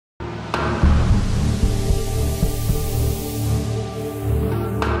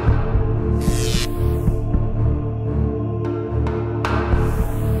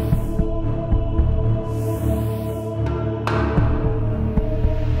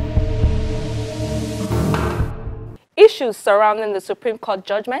issues surrounding the Supreme Court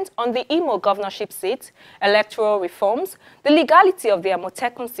judgment on the Imo governorship seat, electoral reforms, the legality of the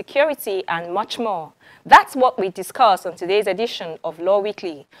Amotekun security, and much more. That's what we discuss on today's edition of Law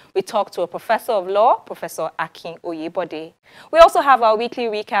Weekly. We talk to a professor of law, Professor Akin Oyebode. We also have our weekly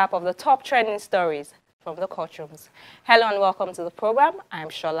recap of the top trending stories from the courtrooms. Hello and welcome to the program. I'm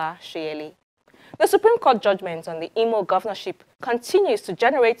Shola Sheyeli. The Supreme Court judgment on the Imo governorship continues to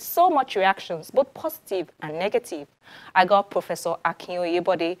generate so much reactions, both positive and negative. I got Professor Akin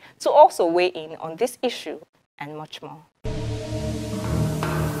Oyebode to also weigh in on this issue and much more.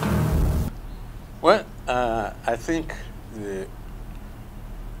 Well, I think the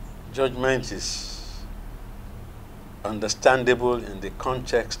judgment is understandable in the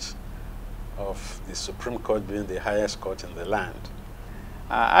context of the Supreme Court being the highest court in the land.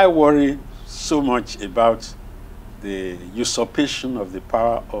 I worry so much about the usurpation of the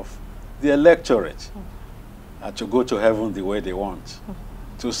power of the electorate to go to heaven the way they want,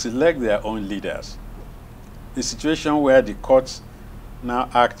 to select their own leaders. The situation where the courts now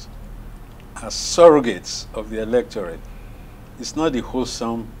act as surrogates of the electorate is not the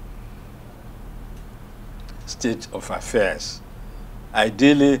wholesome state of affairs.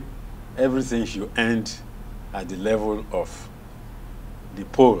 Ideally, everything should end at the level of the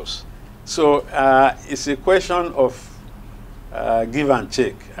polls. So it's a question of give and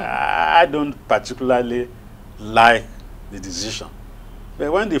take. I don't particularly like the decision.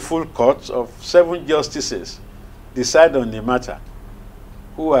 But when the full court of 7 justices decide on the matter,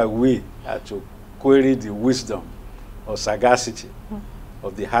 who are we to query the wisdom or sagacity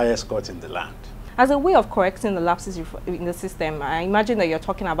of the highest court in the land? As a way of correcting the lapses in the system, I imagine that you're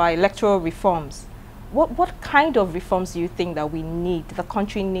talking about electoral reforms. What kind of reforms do you think that we need, the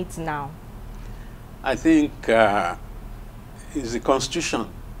country needs now? I think it's the Constitution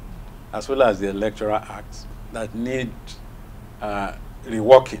as well as the Electoral Act that need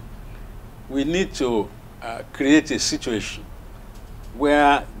reworking. We need to create a situation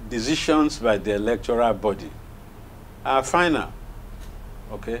where decisions by the electoral body are final.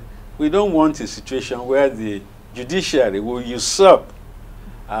 Okay? We don't want a situation where the judiciary will usurp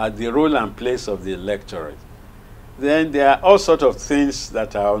the role and place of the electorate. Then there are all sorts of things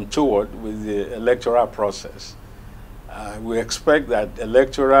that are untoward with the electoral process. We expect that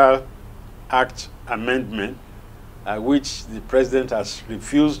Electoral Act amendment, which the president has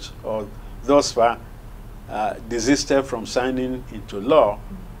refused or thus far desisted from signing into law,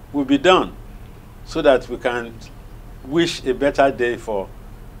 will be done so that we can wish a better day for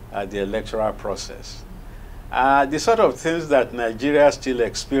the electoral process. The sort of things that Nigeria still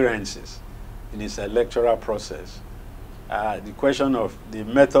experiences in its electoral process, the question of the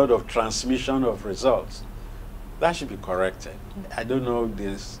method of transmission of results, that should be corrected. I don't know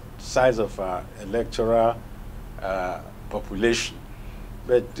the size of our electoral population,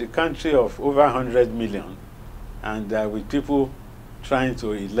 but the country of over 100 million, and with people trying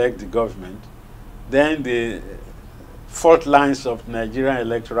to elect the government, then the fault lines of Nigerian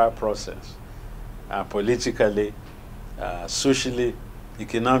electoral process, politically, socially,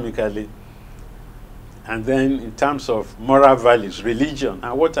 economically, and then in terms of moral values, religion,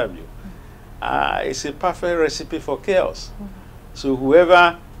 and what have you, it's a perfect recipe for chaos. So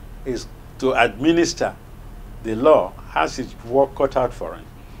whoever is to administer the law has its work cut out for him.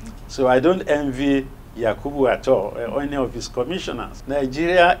 So I don't envy Yakubu at all, or any of his commissioners.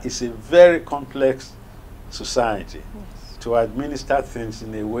 Nigeria is a very complex society to administer things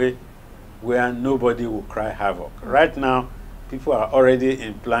in a way where nobody will cry havoc. Right now, people are already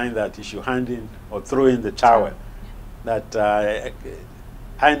implying that you should hand in or throw in the towel, that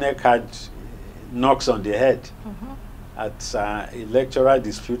INEC had knocks on the head at electoral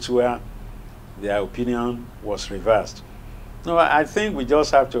disputes where their opinion was reversed. No, I think we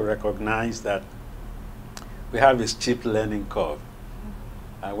just have to recognize that we have a steep learning curve.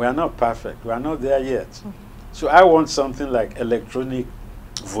 We are not perfect. We are not there yet. So I want something like electronic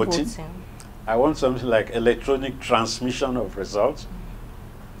voting. I want something like electronic transmission of results.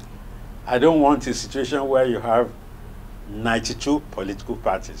 I don't want a situation where you have 92 political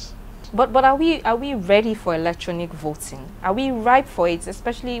parties. But are we ready for electronic voting? Are we ripe for it,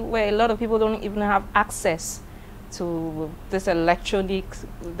 especially where a lot of people don't even have access to this electronic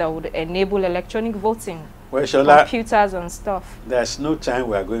that would enable electronic voting? Well, Shola, computers and stuff. There's no time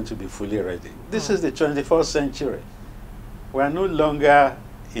we are going to be fully ready. This is the 21st century. We are no longer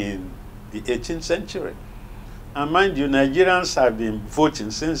in the 18th century. And mind you, Nigerians have been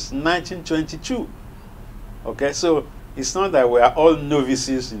voting since 1922. Okay, so it's not that we are all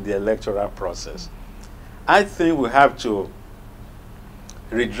novices in the electoral process. I think we have to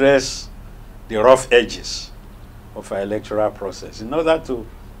redress the rough edges of our electoral process in order to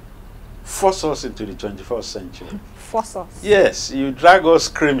force us into the 21st century. Force us? Yes, you drag us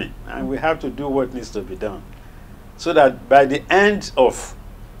screaming, and we have to do what needs to be done. So that by the end of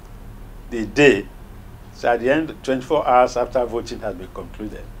the day, so at the end, 24 hours after voting has been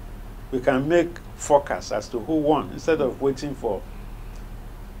concluded, we can make forecasts as to who won instead of waiting for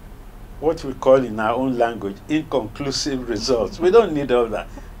what we call in our own language inconclusive results. We don't need all that.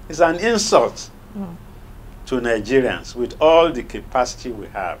 It's an insult to Nigerians with all the capacity we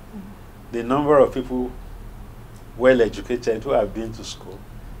have, the number of people well educated who have been to school.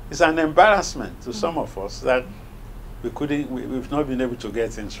 It's an embarrassment to some of us that we've not been able to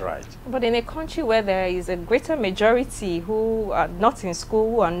get things right. But in a country where there is a greater majority who are not in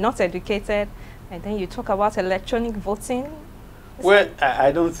school, who are not educated, and then you talk about electronic voting? Well,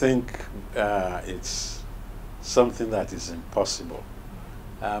 I don't think it's something that is impossible.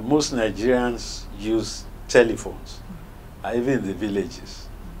 Most Nigerians use telephones, even in the villages.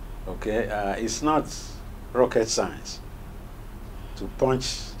 Okay, it's not rocket science to punch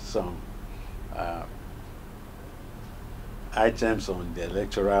some items on the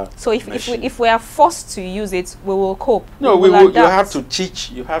electoral So if we are forced to use it, we will cope. No, we will. You have to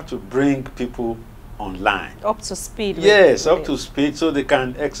teach. You have to bring people online up to speed. Yes, up to speed, so they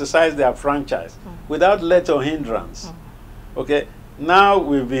can exercise their franchise without let or hindrance. Okay. Now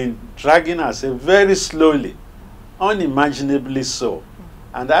we've been dragging ourselves very slowly, unimaginably so,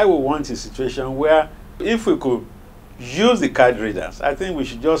 and I would want a situation where if we could use the card readers, I think we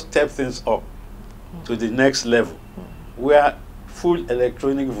should just step things up to the next level, where full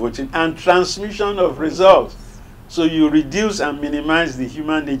electronic voting and transmission of results. So you reduce and minimize the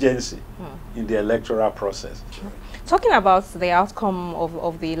human agency in the electoral process. Talking about the outcome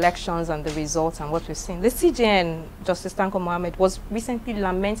of the elections and the results and what we've seen, the CJN, Justice Tanko Mohammed, was recently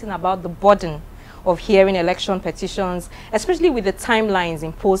lamenting about the burden of hearing election petitions, especially with the timelines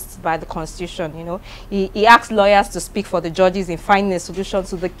imposed by the Constitution. You know, he asked lawyers to speak for the judges in finding a solution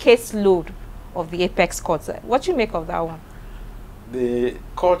to the caseload of the apex courts. What do you make of that one? The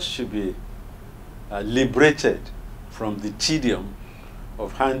court should be liberated from the tedium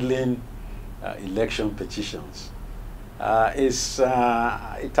of handling election petitions.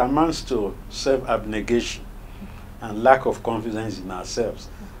 It amounts to self-abnegation and lack of confidence in ourselves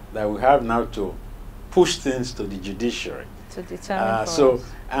that we have now to push things to the judiciary. To determine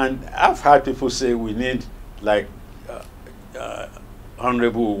and I've heard people say we need, like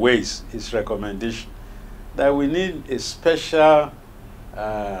Honorable Ways, his recommendation, that we need a special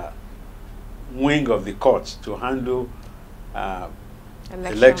wing of the courts to handle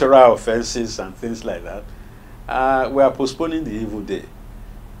electoral offenses and things like that. We are postponing the evil day.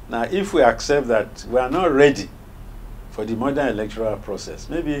 Now, if we accept that we are not ready for the modern electoral process,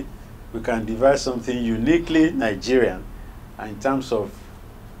 maybe we can devise something uniquely Nigerian in terms of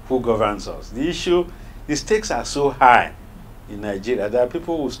who governs us. The stakes are so high in Nigeria that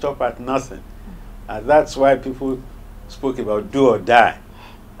people will stop at nothing. And that's why people spoke about do or die.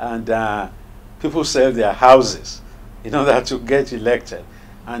 And people sell their houses in order to get elected.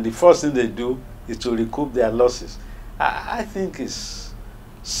 And the first thing they do is to recoup their losses. I think it's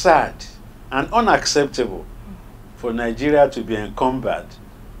sad and unacceptable for Nigeria to be encumbered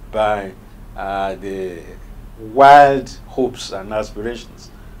by the wild hopes and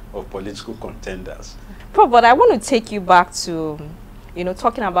aspirations of political contenders. But I want to take you back to, you know,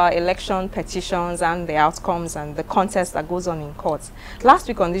 talking about election petitions and the outcomes and the contest that goes on in courts. Last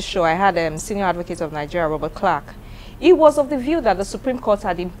week on this show, I had Senior Advocate of Nigeria, Robert Clark. He was of the view that the Supreme Court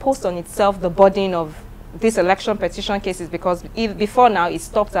had imposed on itself the burden of these election petition cases because before now it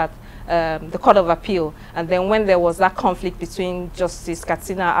stopped at the Court of Appeal, and then when there was that conflict between Justice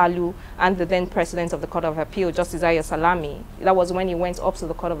Katsina Alu and the then President of the Court of Appeal, Justice Ayo Salami, that was when he went up to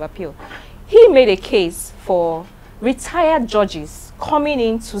the Court of Appeal. He made a case for retired judges coming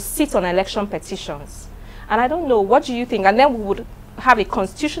in to sit on election petitions. And I don't know, what do you think? And then we would have a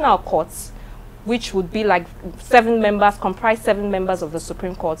constitutional court which would be like 7 members, comprise 7 members of the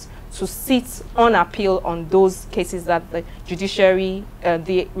Supreme Court to sit on appeal on those cases that the judiciary,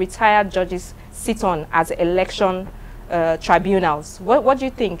 the retired judges sit on as election tribunals. What do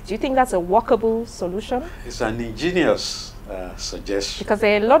you think? Do you think that's a workable solution? It's an ingenious suggestion. Because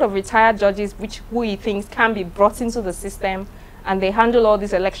there are a lot of retired judges who he thinks can be brought into the system and they handle all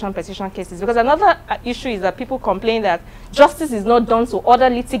these election petition cases. Because another issue is that people complain that justice is not done to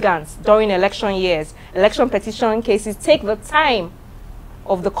other litigants during election years. Election petition cases take the time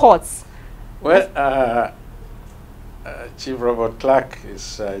of the courts. Well, Chief Robert Clark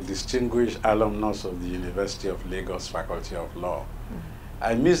is a distinguished alumnus of the University of Lagos Faculty of Law.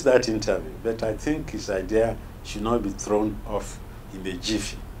 I missed that interview, but I think his idea should not be thrown off in a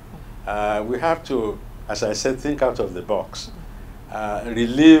jiffy. We have to, as I said, think out of the box.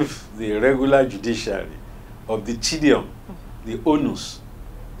 Relieve the regular judiciary of the tedium, the onus,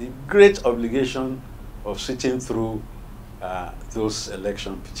 the great obligation of sitting through those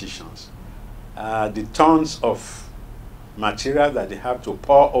election petitions. The tons of material that they have to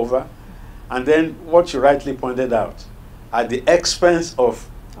pour over, and then what you rightly pointed out, at the expense of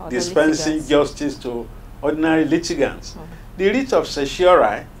dispensing justice to ordinary litigants. The writ of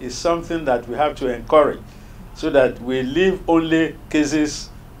certiorari is something that we have to encourage so that we leave only cases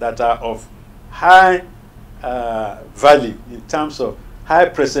that are of high value, in terms of high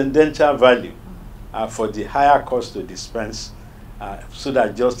precedential value for the higher courts to dispense so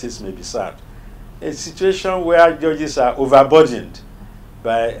that justice may be served. A situation where judges are overburdened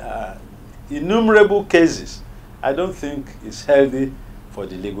by innumerable cases, I don't think is healthy for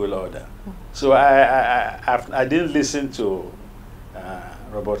the legal order. So I didn't listen to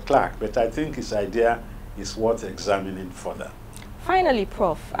Robert Clark, but I think his idea is worth examining further. Finally,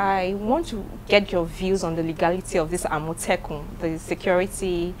 Prof, I want to get your views on the legality of this Amotekun, the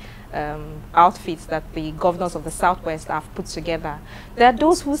security outfits that the governors of the Southwest have put together. There are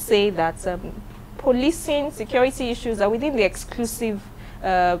those who say that policing security issues are within the exclusive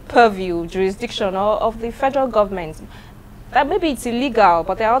purview, jurisdiction of the federal government. That maybe it's illegal,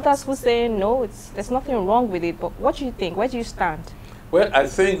 but there are others who say no, there's nothing wrong with it. But what do you think? Where do you stand? Well, I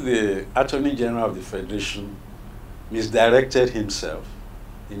think the Attorney General of the Federation misdirected himself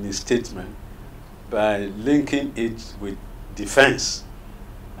in his statement by linking it with defense.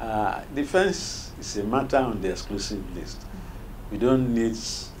 Defense is a matter on the exclusive list. We don't need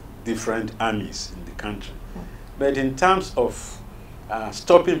different armies in the country. But in terms of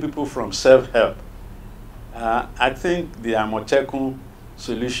stopping people from self-help, I think the Amotekun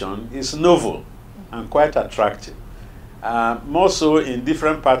solution is novel and quite attractive. More so in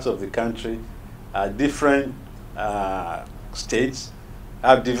different parts of the country, different states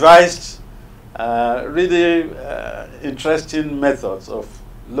have devised really interesting methods of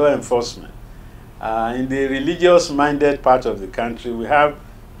law enforcement. In the religious-minded part of the country, we have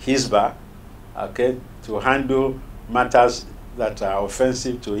Hisbah, okay, to handle matters that are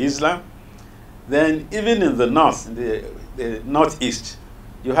offensive to Islam. Then even in the north, in the northeast,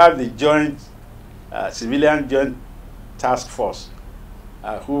 you have the civilian joint task force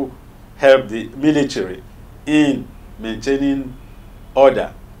who help the military in maintaining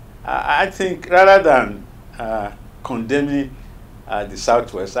order. I think rather than condemning the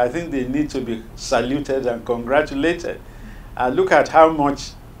Southwest, I think they need to be saluted and congratulated. Look at how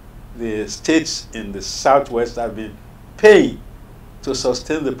much the states in the Southwest have been paying to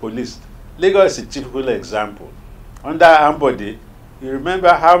sustain the police. Lagos is a typical example. Under Oyebode, you remember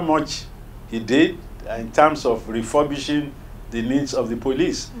how much he did in terms of refurbishing the needs of the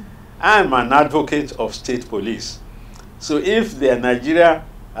police. I'm an advocate of state police. So if the Nigeria,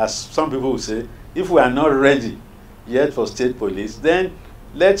 as some people would say, if we are not ready yet for state police, then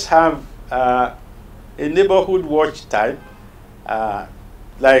let's have a neighborhood watch type,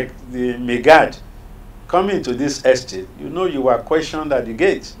 like the Megad, coming to this estate. You know you were questioned at the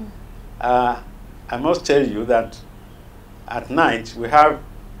gate. I must tell you that at night we have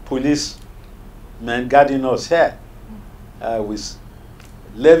policemen guarding us here. We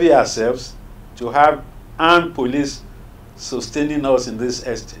levy ourselves to have armed police sustaining us in this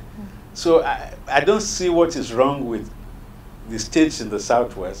estate. So I don't see what is wrong with the states in the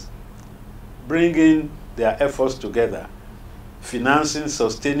Southwest bringing their efforts together, financing,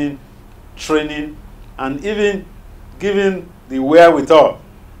 sustaining, training, and even giving the wherewithal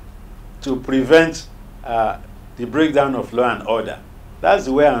to prevent the breakdown of law and order. That's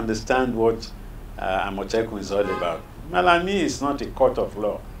the way I understand what Amotekun is all about. Malami is not a court of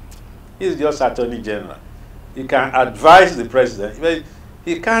law. He's just Attorney General. He can advise the president, but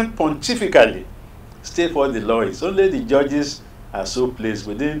he can't pontifically state what the law is. Only the judges are so placed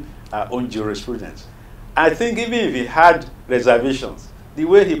within our own jurisprudence. I think even if he had reservations, the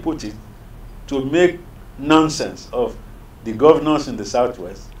way he put it, to make nonsense of the governors in the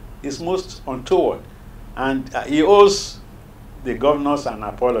Southwest is most untoward. And he owes the governors an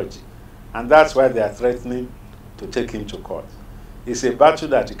apology. And that's why they are threatening to take him to court. It's a battle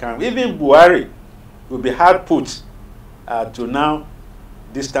that he can. Even Buhari will be hard put to now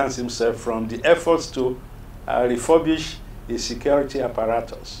distance himself from the efforts to refurbish his security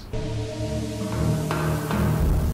apparatus.